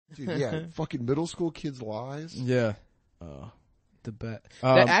Dude, yeah, fucking middle school kids' lies. Yeah. The bet.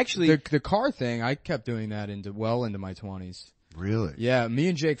 Actually, the car thing, I kept doing that into my 20s. Really? Yeah, me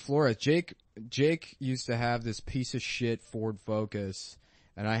and Jake Flores. Jake used to have this piece of shit Ford Focus,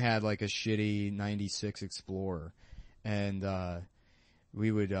 and I had like a shitty 96 Explorer. And, we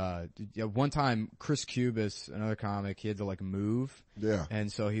would, one time, Chris Cubis, another comic, he had to like move. Yeah.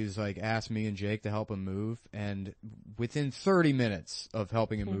 And so he was like, asked me and Jake to help him move. And within 30 minutes of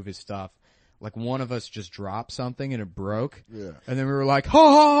helping him move his stuff, like one of us just dropped something and it broke. Yeah. And then we were like, ha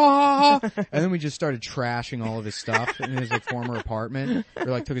ha ha ha. And then we just started trashing all of his stuff in his like former apartment. We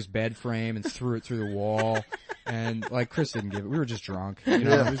like took his bed frame and threw it through the wall. And like Chris didn't give it. We were just drunk. You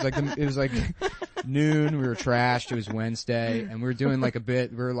know, it was like noon. We were trashed. It was Wednesday and we were doing like a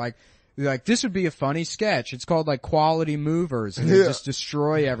bit. We were like, this would be a funny sketch. It's called like Quality Movers and they just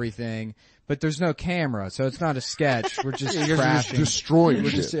destroy everything. But there's no camera, so it's not a sketch. We're just crashing. Just destroying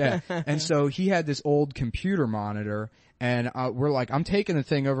shit. And so he had this old computer monitor, and we're like, I'm taking the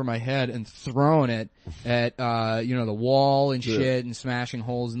thing over my head and throwing it at, the wall and shit, and smashing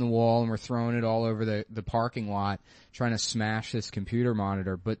holes in the wall, and we're throwing it all over the parking lot, trying to smash this computer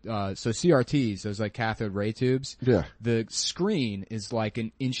monitor. But, so CRTs, those like cathode ray tubes. Yeah. The screen is like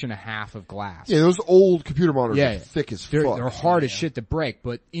an inch and a half of glass. Yeah, those old computer monitors are thick as fuck. They're hard as shit to break,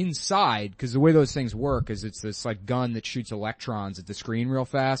 but inside, cause the way those things work is it's this like gun that shoots electrons at the screen real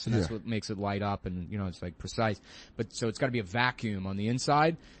fast, and that's what makes it light up, and it's like precise. But so it's gotta be a vacuum on the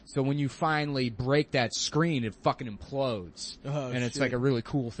inside, so when you finally break that screen, it fucking implodes. And it's like a really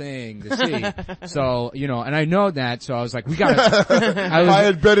cool thing to see. So, and I know that, so I was like, we gotta, I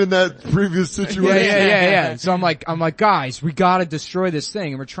had been in that previous situation. Yeah. So I'm like, guys, we gotta destroy this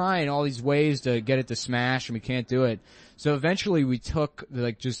thing, and we're trying all these ways to get it to smash, and we can't do it. So eventually we took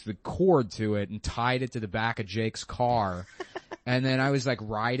like just the cord to it and tied it to the back of Jake's car. And then I was like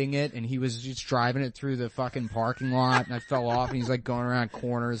riding it and he was just driving it through the fucking parking lot and I fell off and he's like going around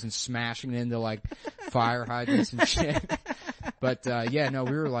corners and smashing it into like fire hydrants and shit. But, we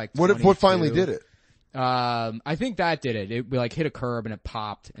were like, what finally did it? I think that did it. We like hit a curb and it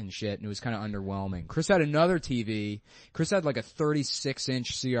popped and shit and it was kind of underwhelming. Chris had another TV. Chris had like a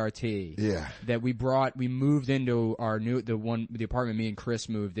 36-inch CRT. Yeah. That we moved into the apartment me and Chris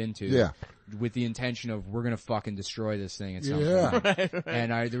moved into. Yeah. With the intention of we're gonna fucking destroy this thing at some point. Right.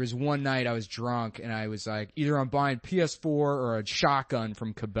 And there was one night I was drunk and I was like, either I'm buying PS4 or a shotgun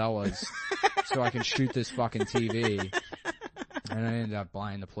from Cabela's so I can shoot this fucking TV. And I ended up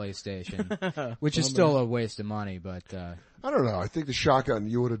buying the PlayStation, which is still a waste of money, but, I don't know. I think the shotgun,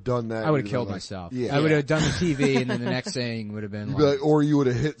 you would have done that. I would have killed myself. Yeah. I would have done the TV and then the next thing would have been or you would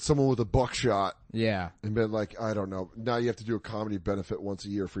have hit someone with a buckshot. Yeah. And been like, I don't know. Now you have to do a comedy benefit once a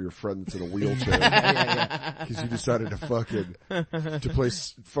year for your friend that's in a wheelchair. Cause you decided to play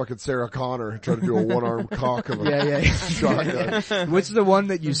fucking Sarah Connor and try to do a one-arm cock of a shotgun. What's the one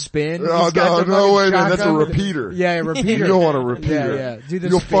that you spin? No way, man. That's a repeater. Yeah, a repeater. You don't want a repeater. Yeah.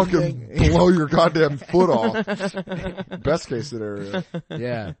 You'll fucking blow your goddamn foot off. Best case scenario.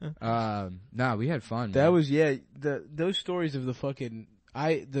 Yeah. We had fun. That was, those stories of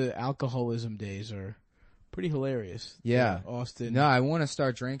the alcoholism days are pretty hilarious. Yeah. Austin. No, I want to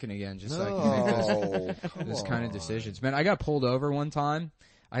start drinking again, just like make those kind of decisions. Man, I got pulled over one time.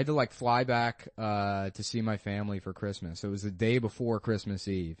 I had to like fly back, to see my family for Christmas. It was the day before Christmas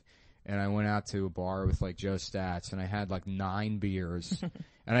Eve. And I went out to a bar with like Joe Stats and I had like 9 beers.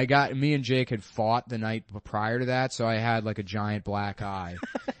 And me and Jake had fought the night prior to that, so I had like a giant black eye.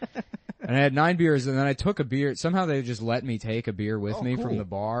 And I had 9 beers and then I took a beer. Somehow they just let me take a beer with me from the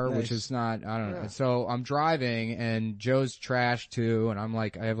bar, which is not, I don't know. So I'm driving and Joe's trashed too and I'm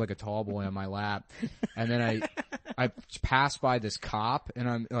like, I have like a tall boy on my lap. And then I pass by this cop and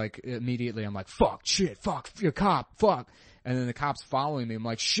I'm like, immediately I'm like, fuck, shit, fuck, you're a cop, fuck. And then the cop's following me. I'm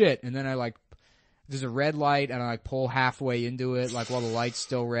like, shit. And then there's a red light and I like pull halfway into it, like while the light's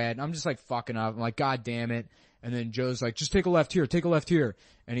still red. And I'm just like fucking up. I'm like, God damn it. And then Joe's like, just take a left here, take a left here.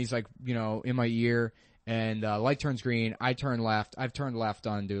 And he's like, in my ear. And, light turns green. I turn left. I've turned left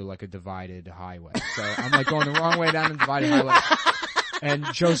onto like a divided highway. So I'm like going the wrong way down the divided highway. And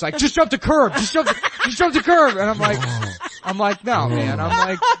Joe's like, just jump the curb, just jump the curb. And I'm like, no, man. I'm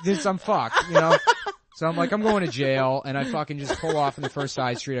like, I'm fucked, So I'm like, I'm going to jail, and I fucking just pull off in the first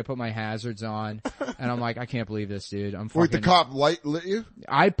side street. I put my hazards on, and I'm like, I can't believe this, dude. Wait, the cop lit you?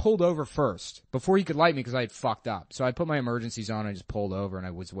 I pulled over first, before he could light me because I had fucked up. So I put my emergencies on, I just pulled over, and I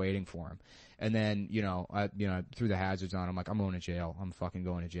was waiting for him. And then, I threw the hazards on. I'm like, I'm going to jail. I'm fucking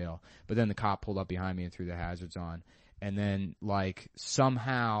going to jail. But then the cop pulled up behind me and threw the hazards on. And then, like,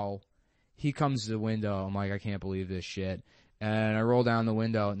 somehow, he comes to the window. I'm like, I can't believe this shit. And I roll down the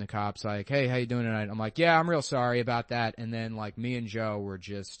window and the cop's like, hey, how you doing tonight? I'm like, yeah, I'm real sorry about that. And then like me and Joe were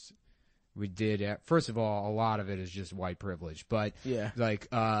just, first of all, a lot of it is just white privilege, but like,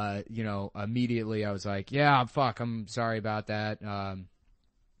 immediately I was like, yeah, I'm sorry about that. I'm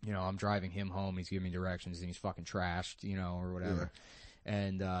driving him home. He's giving me directions and he's fucking trashed, or whatever. Yeah.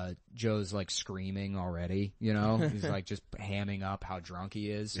 And, Joe's like screaming already, he's like just hamming up how drunk he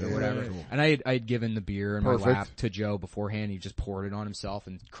is or whatever. Cool. And I had given the beer in my lap to Joe beforehand. He just poured it on himself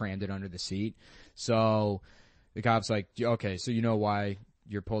and crammed it under the seat. So the cop's like, okay, so you know why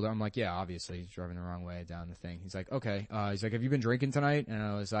you're pulled out? I'm like, yeah, obviously he's driving the wrong way down the thing. He's like, okay. He's like, have you been drinking tonight? And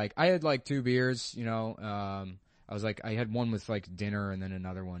I was like, I had like 2 beers, I was like, I had one with like dinner and then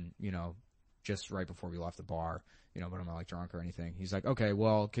another one, just right before we left the bar. But I'm not like drunk or anything. He's like, okay,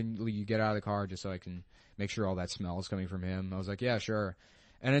 well, can you get out of the car just so I can make sure all that smell is coming from him? I was like, yeah, sure.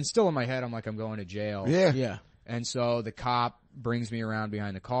 And then still in my head, I'm like, I'm going to jail. Yeah. Yeah. And so the cop brings me around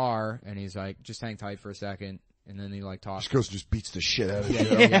behind the car and he's like, just hang tight for a second. And then he like talks. Just goes and just beats the shit out of you.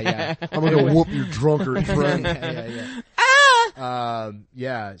 Yeah. I'm gonna whoop your drunkard friend.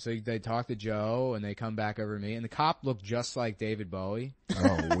 So they talk to Joe and they come back over to me and the cop looked just like David Bowie.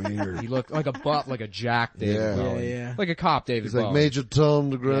 Oh, weird. He looked like a Jack David Bowie. Yeah. Like a cop David He's Bowie. like Major Tom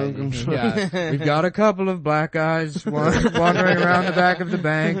the ground control. Yeah. We've got a couple of black guys wandering around the back of the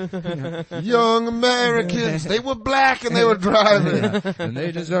bank. Young Americans. They were black and they were driving. And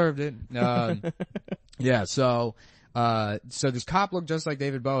they deserved it. So this cop looked just like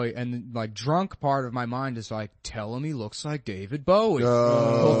David Bowie, and like drunk part of my mind is like, tell him he looks like David Bowie.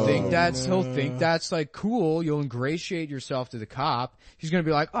 He'll think that's like cool. You'll ingratiate yourself to the cop. He's gonna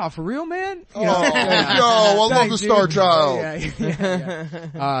be like, oh, for real, man? I love the Star Child.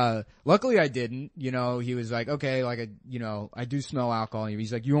 Yeah. Luckily I didn't. He was like, okay, like I do smell alcohol.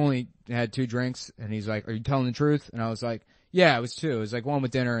 He's like, you only had 2 drinks, and he's like, are you telling the truth? And I was like, yeah, it was 2. It was like 1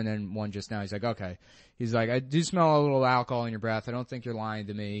 with dinner and then 1 just now. He's like, okay. He's like, I do smell a little alcohol in your breath. I don't think you're lying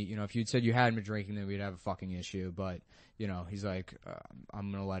to me. If you'd said you hadn't been drinking, then we'd have a fucking issue. But, he's like,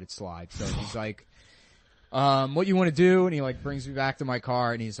 I'm gonna let it slide. So he's like, what you want to do? And he like brings me back to my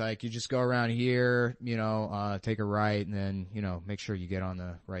car and he's like, you just go around here, take a right and then, make sure you get on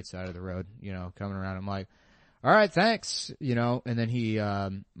the right side of the road, coming around. I'm like, all right, thanks, and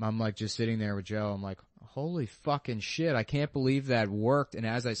then I'm like just sitting there with Joe. I'm like, holy fucking shit, I can't believe that worked. And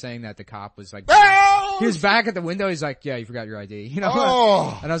as I was saying that, the cop was like, he was back at the window. He's like, yeah, you forgot your ID, And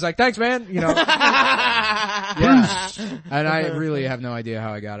I was like, thanks, man, Yeah. And I really have no idea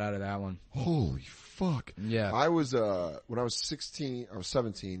how I got out of that one. Holy fuck. Yeah. I was, when I was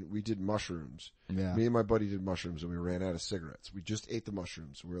 17, we did mushrooms. Yeah. Me and my buddy did mushrooms and we ran out of cigarettes. We just ate the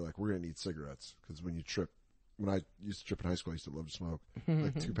mushrooms. We were like, we're gonna need cigarettes. Cause when I used to trip in high school, I used to love to smoke.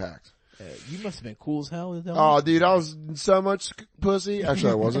 Like 2 packs. You must have been cool as hell with that. Oh, dude, I was so much pussy.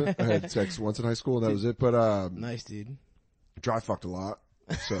 Actually, I wasn't. I had sex once in high school, and that was it. But nice, dude. Dry fucked a lot.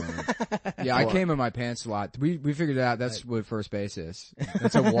 So yeah, I came in my pants a lot. We figured out that's what first base is.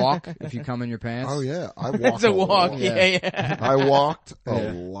 That's a walk if you come in your pants. Oh yeah, I walked. It's a walk. Yeah. I walked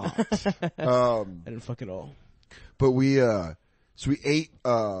a lot. I didn't fuck at all. But we ate.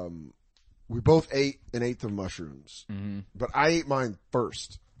 We both ate an 1/8 of mushrooms. Mm-hmm. But I ate mine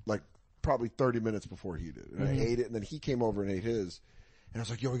first, like probably 30 minutes before he did. And I ate it, and then he came over and ate his. And I was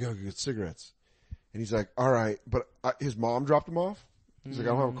like, yo, we gotta go get cigarettes. And he's like, all right. But his mom dropped him off. He's like,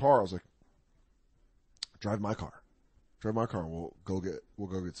 I don't have a car. I was like, drive my car. We'll go get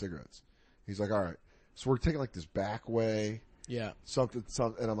cigarettes. He's like, all right. So we're taking like this back way. Yeah. Something.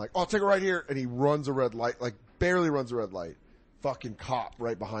 And I'm like, oh, I'll take it right here. And he runs a red light, like barely runs a red light. Fucking cop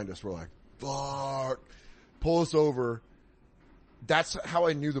right behind us. We're like, fuck. Pull us over. That's how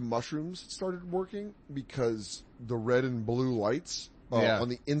I knew the mushrooms started working, because the red and blue lights on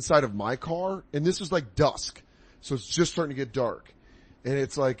the inside of my car, and this was like dusk, so it's just starting to get dark, and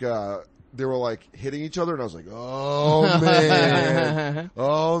it's like they were like hitting each other, and I was like, oh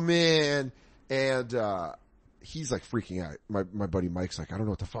man, and he's like freaking out. My buddy Mike's like, I don't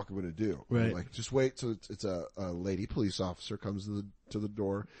know what the fuck I'm gonna do. Right. I'm like, just wait. So it's a lady police officer comes to the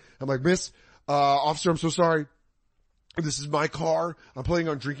door. I'm like, Miss Officer, I'm so sorry. This is my car. I'm planning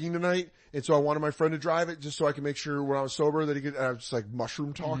on drinking tonight, and so I wanted my friend to drive it just so I can make sure when I was sober that he could. And I was just like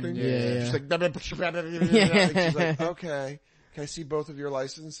mushroom talking. Yeah. She's like, she's like, okay. Can I see both of your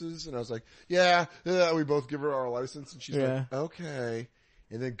licenses? And I was like, yeah. We both give her our license, and she's like, okay.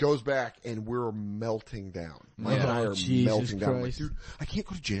 And then goes back, and we're melting down. Mike and I are melting down. I'm like, dude, I can't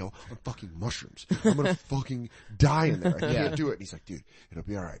go to jail on fucking mushrooms. I'm gonna fucking die in there. I can't do it. And he's like, dude, it'll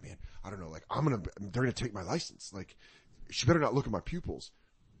be alright, man. I don't know, like, they're gonna take my license. Like, she better not look at my pupils.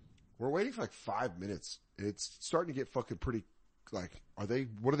 We're waiting for like 5 minutes, it's starting to get fucking pretty, like,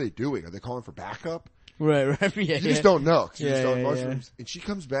 what are they doing? Are they calling for backup? Right. Yeah, you just don't know. 'Cause you just don't yeah. mushrooms. And she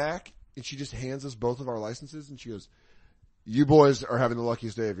comes back and she just hands us both of our licenses and she goes, you boys are having the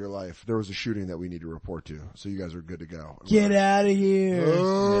luckiest day of your life. There was a shooting that we need to report to, so you guys are good to go. Get out of here.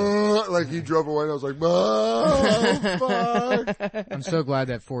 Like he drove away and I was like, oh, fuck. I'm so glad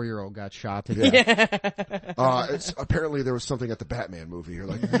that 4-year-old got shot to death. It's apparently there was something at the Batman movie. You're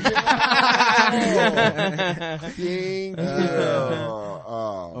like, thank you.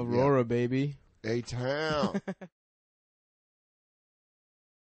 Aurora, baby. A-town.